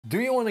Do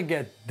you want to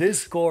get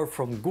this score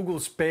from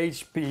Google's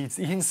Page Speed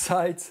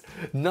Insights,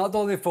 not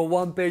only for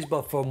one page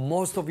but for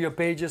most of your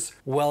pages?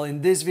 Well,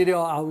 in this video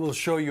I will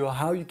show you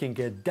how you can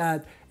get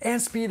that and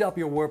speed up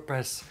your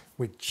WordPress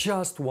with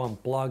just one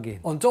plugin.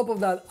 On top of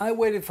that, I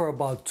waited for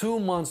about 2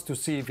 months to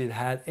see if it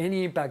had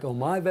any impact on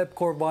my web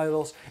core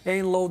vitals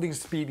and loading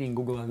speed in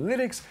Google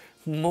Analytics.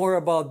 More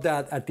about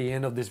that at the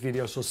end of this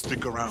video, so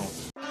stick around.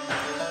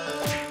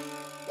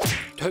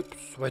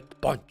 Tips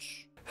with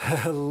punch.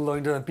 Hello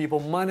internet people,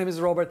 my name is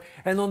Robert,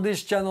 and on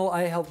this channel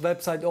I help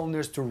website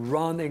owners to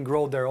run and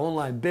grow their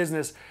online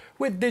business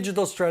with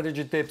digital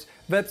strategy tips,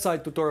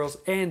 website tutorials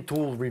and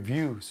tool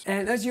reviews.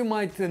 And as you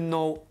might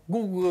know,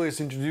 Google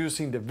is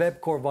introducing the Web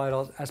Core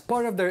Vitals as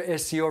part of their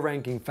SEO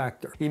ranking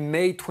factor in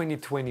May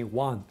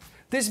 2021.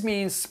 This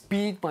means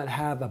speed might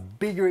have a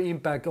bigger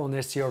impact on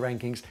SEO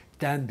rankings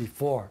than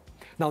before.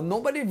 Now,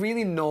 nobody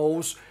really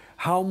knows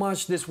how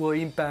much this will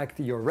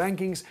impact your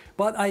rankings,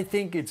 but I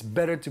think it's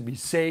better to be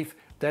safe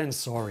than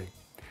sorry.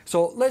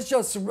 So let's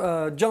just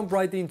jump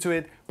right into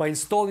it by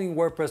installing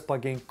WordPress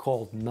plugin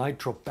called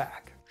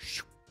Nitropack.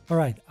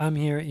 Alright, I'm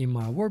here in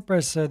my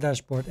WordPress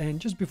dashboard, and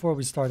just before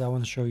we start I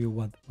want to show you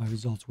what my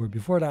results were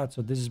before that.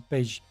 So this is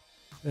page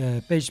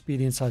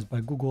speed insights by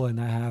Google, and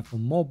I have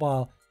on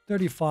mobile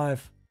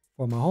 35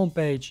 for my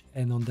homepage,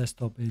 and on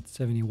desktop it's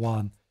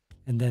 71,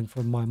 and then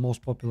for my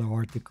most popular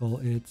article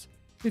it's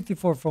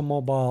 54 for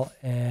mobile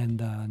and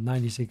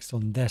 96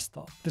 on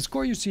desktop. The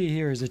score you see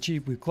here is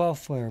achieved with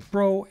Cloudflare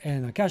Pro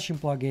and a caching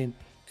plugin.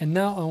 And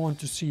now I want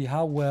to see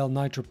how well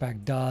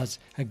Nitropack does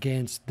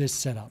against this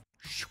setup.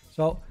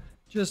 So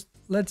just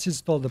let's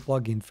install the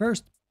plugin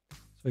first.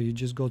 So you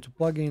just go to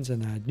plugins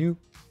and add new.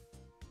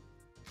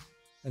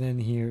 And then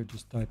here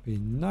just type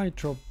in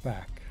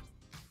Nitropack.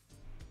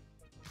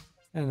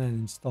 And then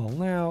install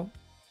now.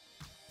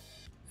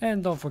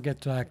 And don't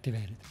forget to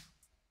activate it.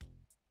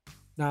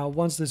 Now,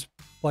 once this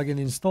plugin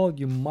installed,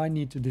 you might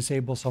need to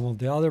disable some of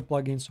the other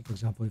plugins. So for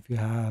example, if you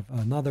have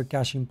another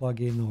caching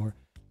plugin or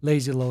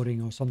lazy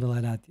loading or something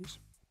like that,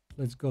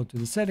 let's go to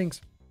the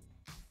settings.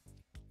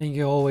 And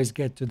you always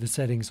get to the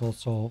settings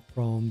also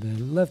from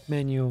the left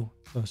menu.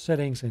 So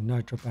settings, and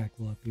Nitropack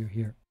will appear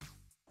here.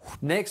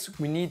 Next,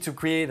 we need to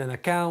create an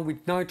account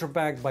with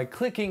Nitropack by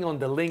clicking on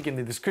the link in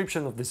the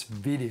description of this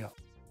video.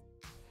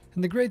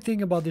 And the great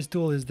thing about this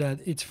tool is that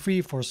it's free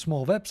for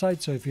small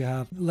websites. So if you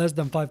have less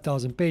than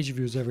 5,000 page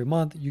views every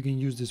month, you can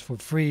use this for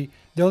free.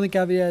 The only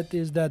caveat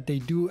is that they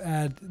do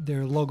add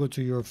their logo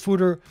to your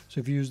footer.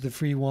 So if you use the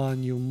free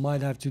one, you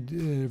might have to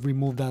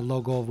remove that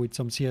logo with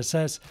some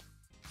CSS.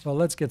 So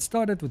let's get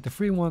started with the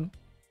free one.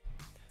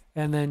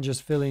 And then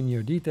just fill in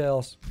your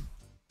details.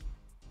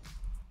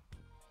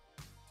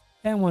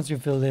 And once you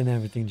fill in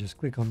everything, just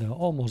click on the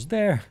almost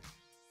there.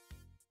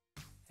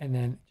 And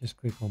then just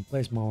click on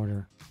place my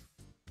order.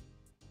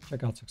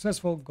 Checkout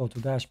successful, go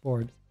to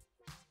dashboard,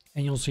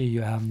 and you'll see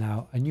you have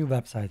now a new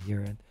website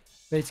here. And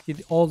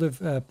basically all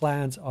the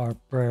plans are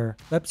per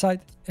website,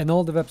 and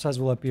all the websites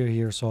will appear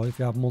here. So if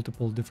you have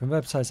multiple different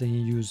websites and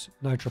you use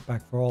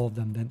Nitropack for all of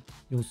them, then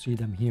you'll see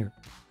them here.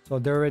 So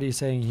they're already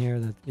saying here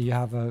that you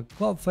have a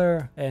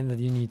Cloudflare and that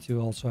you need to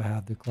also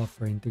have the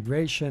Cloudflare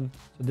integration.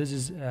 So this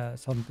is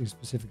something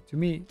specific to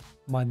me,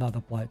 might not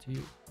apply to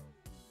you.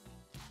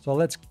 So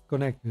let's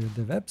connect to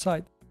the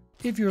website.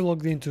 If you're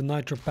logged into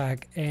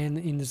Nitropack and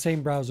in the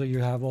same browser you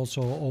have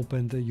also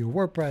opened your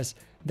WordPress,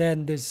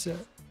 then this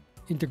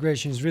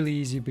integration is really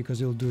easy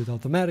because it'll do it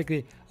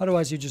automatically.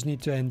 Otherwise, you just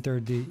need to enter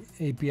the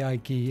API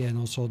key and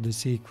also the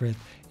secret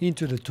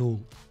into the tool.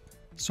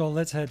 So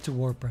let's head to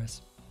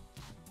WordPress.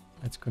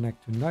 Let's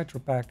connect to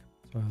Nitropack,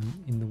 so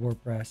in the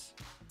WordPress,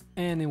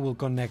 and it will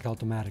connect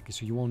automatically,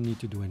 so you won't need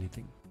to do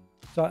anything.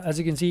 So as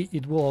you can see,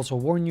 it will also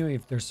warn you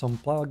if there's some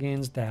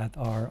plugins that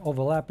are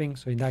overlapping.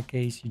 So in that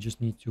case, you just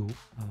need to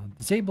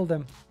disable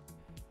them.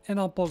 And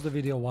I'll pause the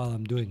video while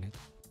I'm doing it.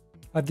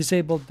 I've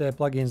disabled the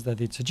plugins that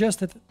it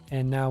suggested,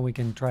 and now we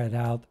can try it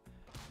out.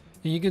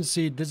 And you can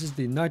see this is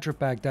the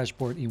Nitropack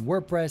dashboard in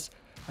WordPress.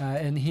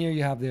 And here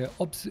you have the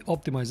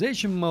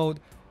optimization mode,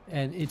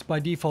 and it's by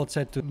default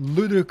set to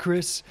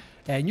ludicrous.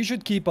 And you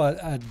should keep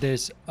at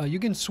this. You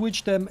can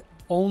switch them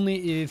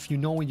only if you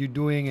know what you're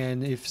doing,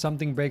 and if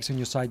something breaks on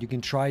your site, you can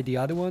try the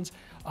other ones.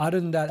 Other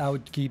than that, I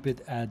would keep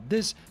it at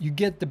this. You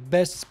get the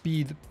best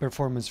speed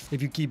performance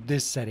if you keep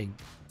this setting.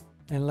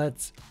 And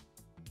let's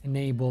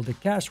enable the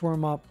cache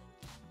warm-up.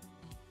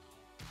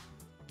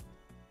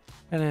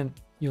 And then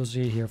you'll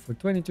see here for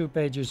 22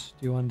 pages,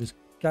 do you want this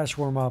cache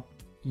warm-up?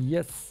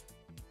 Yes.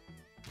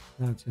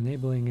 Now it's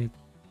enabling it.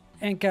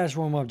 And cache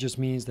warm-up just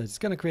means that it's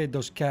going to create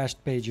those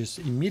cached pages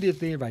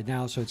immediately right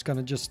now. So it's going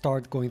to just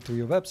start going through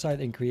your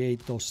website and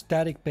create those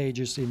static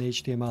pages in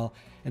HTML.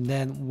 And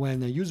then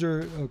when a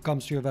user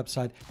comes to your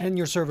website, and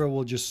your server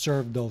will just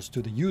serve those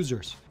to the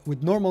users.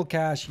 With normal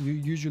cache, you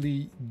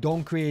usually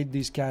don't create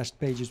these cached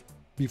pages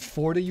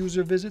before the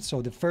user visits.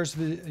 So the first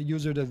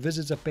user that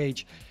visits a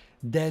page,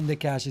 then the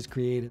cache is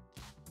created.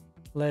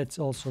 Let's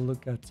also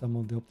look at some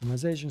of the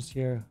optimizations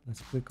here. Let's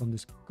click on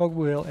this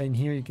cogwheel, and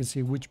here you can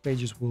see which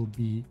pages will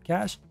be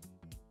cached.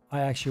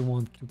 I actually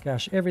want to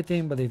cache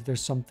everything, but if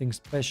there's something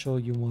special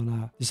you want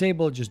to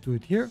disable, just do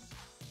it here.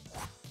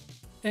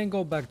 And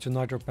go back to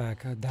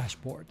Nitropack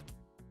dashboard.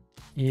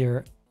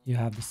 Here you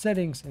have the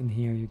settings, and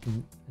here you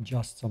can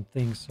adjust some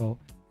things. So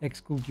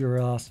exclude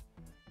URLs.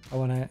 I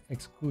want to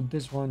exclude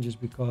this one just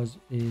because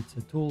it's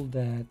a tool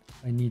that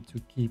I need to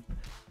keep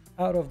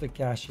out of the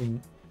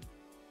caching.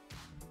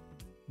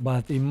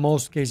 But in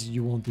most cases,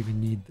 you won't even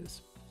need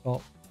this.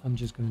 So I'm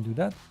just going to do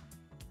that.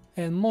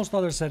 And most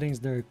other settings,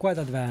 they're quite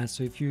advanced.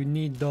 So if you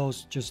need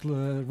those, just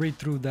read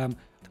through them.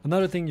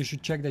 Another thing you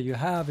should check that you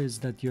have is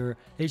that your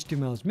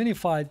HTML is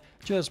minified.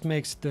 Just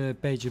makes the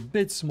page a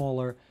bit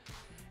smaller.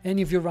 And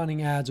if you're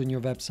running ads on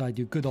your website,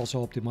 you could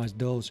also optimize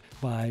those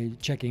by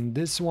checking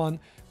this one.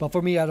 But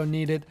for me, I don't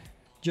need it.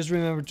 Just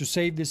remember to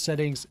save these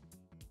settings.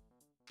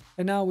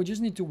 And now we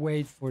just need to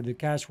wait for the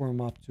cache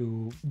warm-up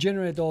to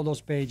generate all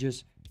those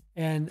pages.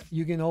 And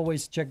you can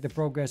always check the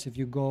progress if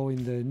you go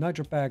in the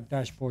Nitropack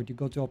dashboard, you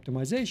go to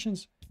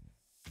optimizations.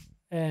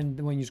 And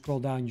when you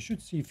scroll down, you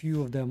should see a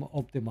few of them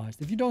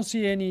optimized. If you don't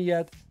see any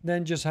yet,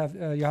 then just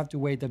you have to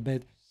wait a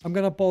bit. I'm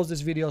going to pause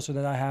this video so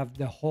that I have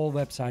the whole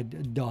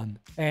website done.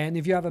 And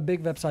if you have a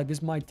big website,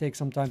 this might take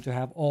some time to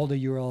have all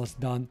the URLs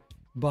done,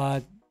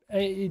 but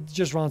it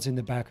just runs in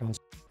the background.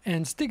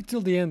 And stick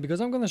till the end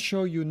because I'm going to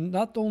show you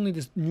not only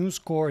this new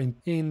score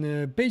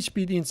in page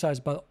speed insights,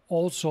 but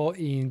also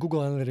in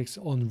Google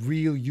Analytics on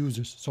real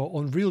users. So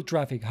on real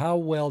traffic, how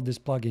well this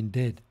plugin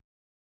did.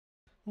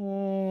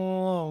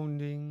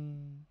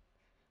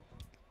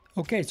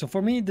 Okay, so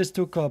for me, this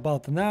took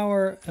about an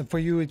hour. And for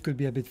you, it could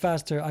be a bit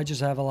faster. I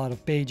just have a lot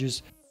of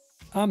pages.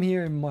 I'm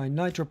here in my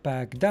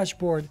Nitropack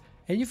dashboard.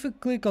 And if you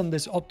click on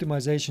this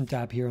optimization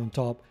tab here on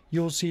top,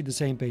 you'll see the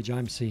same page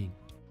I'm seeing.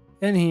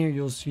 And here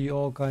you'll see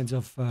all kinds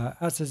of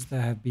assets that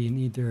have been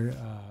either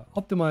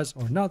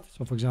optimized or not.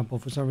 So for example,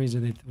 for some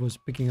reason it was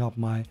picking up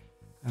my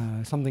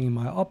something in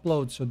my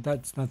upload. So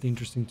that's not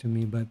interesting to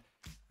me, but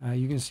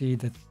you can see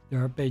that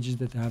there are pages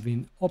that have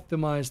been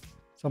optimized.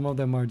 Some of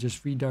them are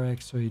just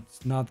redirects, so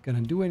it's not going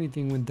to do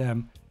anything with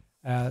them.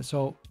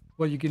 So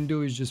what you can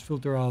do is just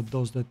filter out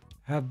those that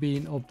have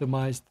been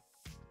optimized.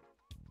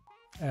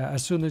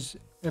 As soon as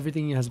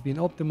everything has been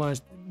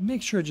optimized,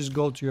 make sure just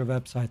go to your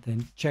website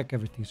and check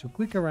everything. So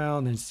click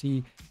around and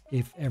see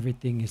if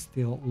everything is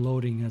still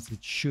loading as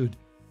it should.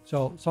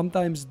 So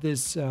sometimes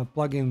this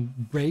plugin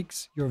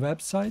breaks your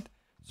website.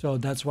 So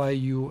that's why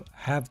you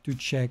have to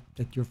check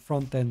that your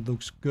front end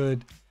looks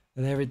good,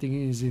 that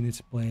everything is in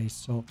its place.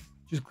 So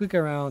just click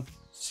around,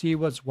 see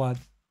what's what,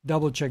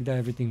 double check that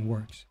everything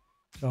works.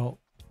 So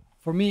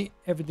for me,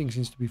 everything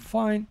seems to be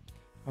fine.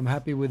 I'm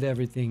happy with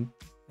everything.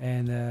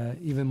 And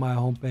even my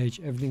homepage,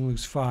 everything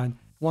looks fine.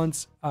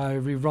 Once I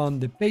rerun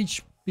the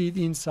page speed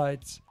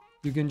insights,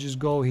 you can just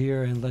go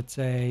here and let's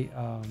say,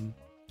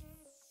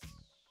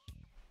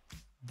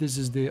 this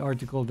is the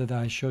article that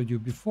I showed you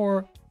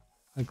before.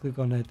 I click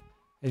on it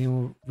and it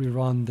will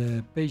rerun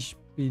the page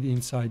speed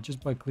insight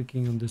just by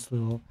clicking on this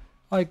little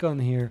icon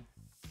here.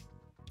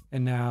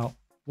 And now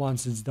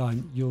once it's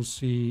done, you'll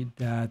see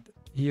that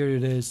here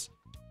it is.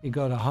 It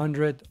got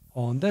 100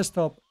 on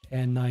desktop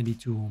and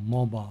 92 on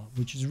mobile,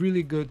 which is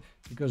really good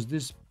because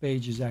this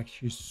page is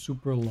actually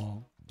super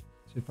long.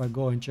 So if I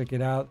go and check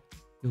it out,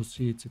 you'll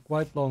see it's a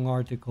quite long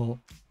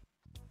article.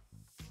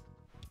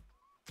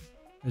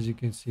 As you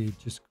can see, it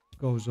just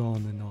goes on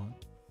and on.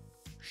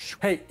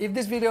 Hey, if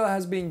this video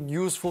has been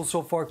useful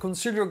so far,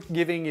 consider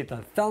giving it a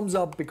thumbs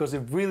up because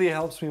it really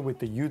helps me with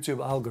the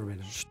YouTube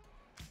algorithm.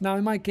 Now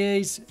in my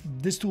case,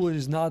 this tool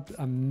is not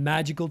a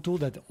magical tool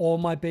that all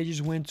my pages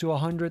went to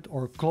 100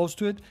 or close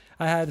to it.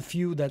 I had a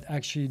few that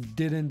actually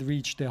didn't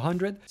reach the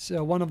 100.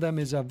 So one of them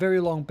is a very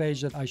long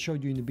page that I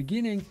showed you in the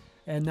beginning.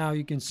 And now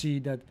you can see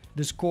that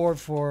the score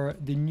for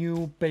the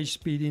new page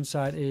speed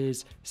insight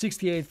is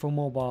 68 for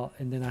mobile.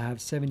 And then I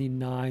have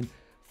 79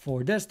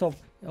 for desktop.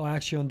 Well,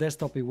 actually on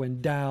desktop it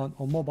went down.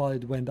 On mobile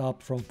it went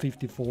up from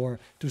 54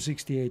 to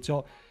 68.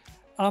 So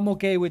I'm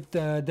okay with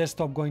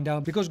desktop going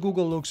down because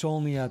Google looks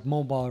only at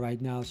mobile right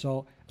now.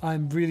 So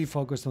I'm really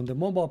focused on the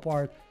mobile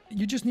part.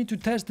 You just need to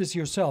test this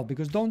yourself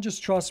because don't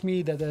just trust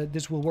me that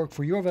this will work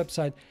for your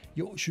website.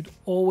 You should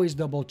always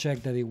double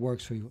check that it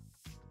works for you.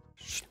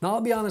 Now,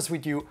 I'll be honest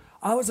with you,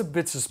 I was a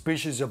bit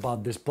suspicious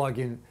about this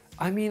plugin.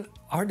 I mean,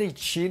 are they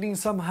cheating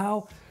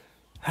somehow?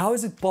 How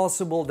is it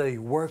possible that it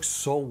works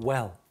so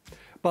well?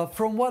 But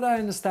from what I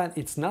understand,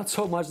 it's not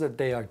so much that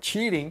they are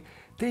cheating.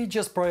 They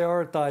just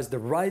prioritize the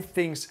right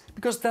things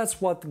because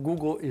that's what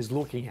Google is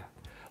looking at.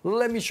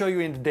 Let me show you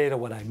in the data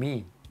what I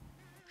mean.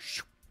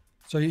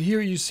 So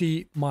here you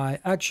see my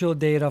actual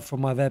data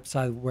from my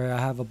website where I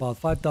have about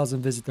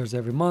 5,000 visitors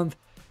every month.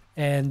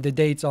 And the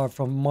dates are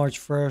from March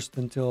 1st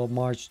until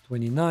March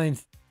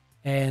 29th.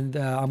 And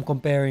I'm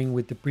comparing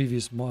with the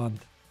previous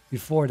month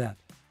before that.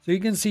 So you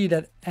can see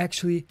that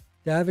actually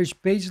the average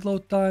page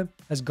load time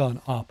has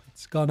gone up.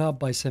 It's gone up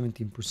by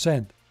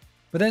 17%.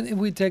 But then if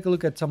we take a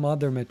look at some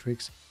other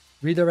metrics,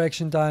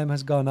 redirection time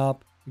has gone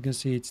up. You can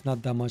see it's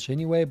not that much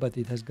anyway, but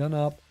it has gone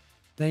up.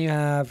 Then you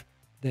have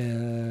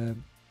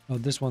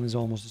this one is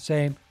almost the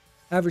same.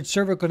 Average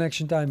server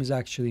connection time is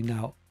actually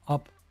now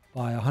up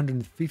by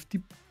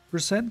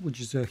 150%, which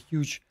is a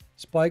huge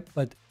spike,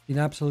 but in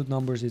absolute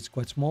numbers, it's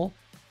quite small.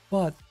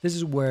 But this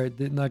is where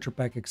the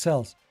Nitropack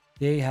excels.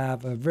 They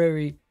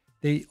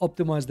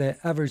optimize the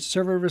average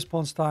server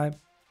response time,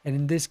 and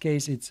in this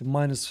case, it's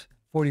minus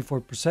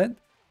 44%.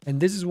 And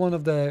this is one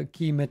of the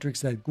key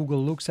metrics that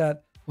Google looks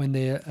at when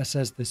they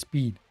assess the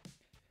speed.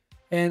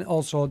 And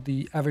also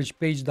the average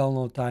page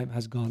download time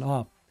has gone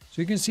up.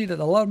 So you can see that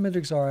a lot of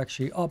metrics are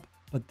actually up,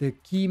 but the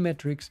key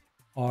metrics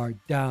are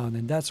down.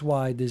 And that's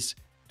why this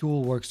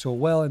tool works so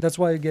well. And that's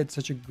why you get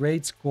such a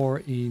great score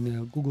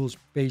in Google's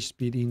page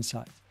speed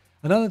insights.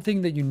 Another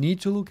thing that you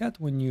need to look at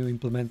when you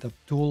implement a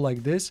tool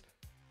like this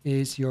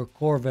is your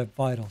core web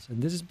vitals.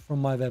 And this is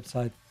from my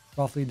website,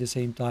 roughly the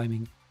same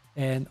timing.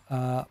 And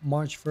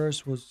March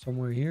 1st was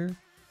somewhere here,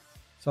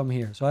 some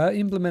here. So I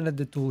implemented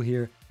the tool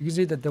here. You can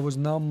see that there was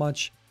not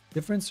much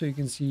difference. So you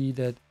can see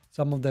that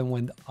some of them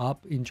went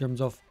up in terms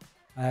of,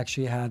 I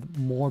actually had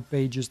more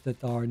pages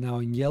that are now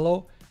in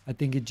yellow. I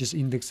think it just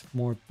indexed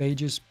more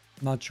pages.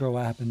 Not sure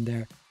what happened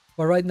there.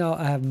 But right now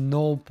I have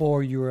no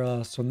poor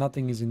URLs, so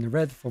nothing is in the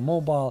red for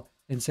mobile.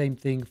 And same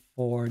thing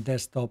for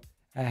desktop.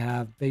 I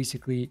have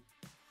basically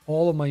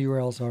all of my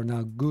URLs are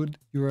now good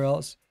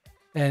URLs.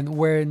 And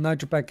where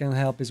Nitropack can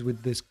help is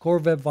with this core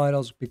web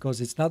vitals, because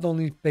it's not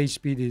only page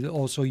speed, it's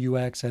also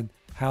UX and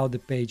how the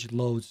page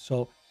loads.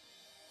 So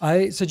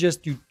I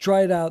suggest you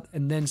try it out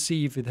and then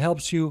see if it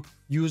helps you.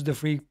 Use the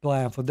free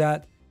plan for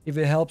that. If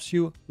it helps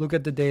you, look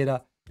at the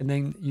data, and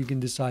then you can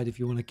decide if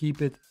you want to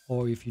keep it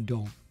or if you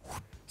don't.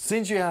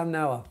 Since you have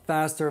now a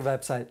faster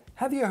website,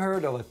 have you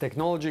heard of a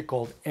technology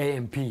called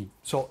AMP,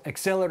 so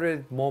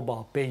Accelerated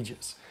Mobile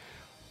Pages?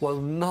 Well,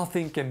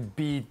 nothing can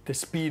beat the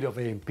speed of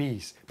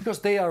AMPs because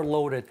they are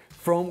loaded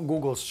from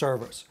Google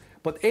servers.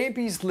 But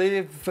AMPs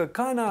live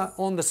kind of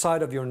on the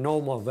side of your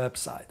normal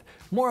website.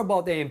 More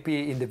about AMP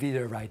in the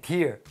video right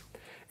here.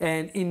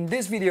 And in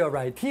this video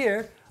right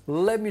here,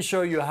 let me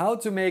show you how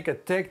to make a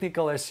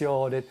technical SEO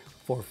audit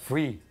for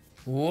free.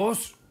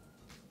 Whoosh!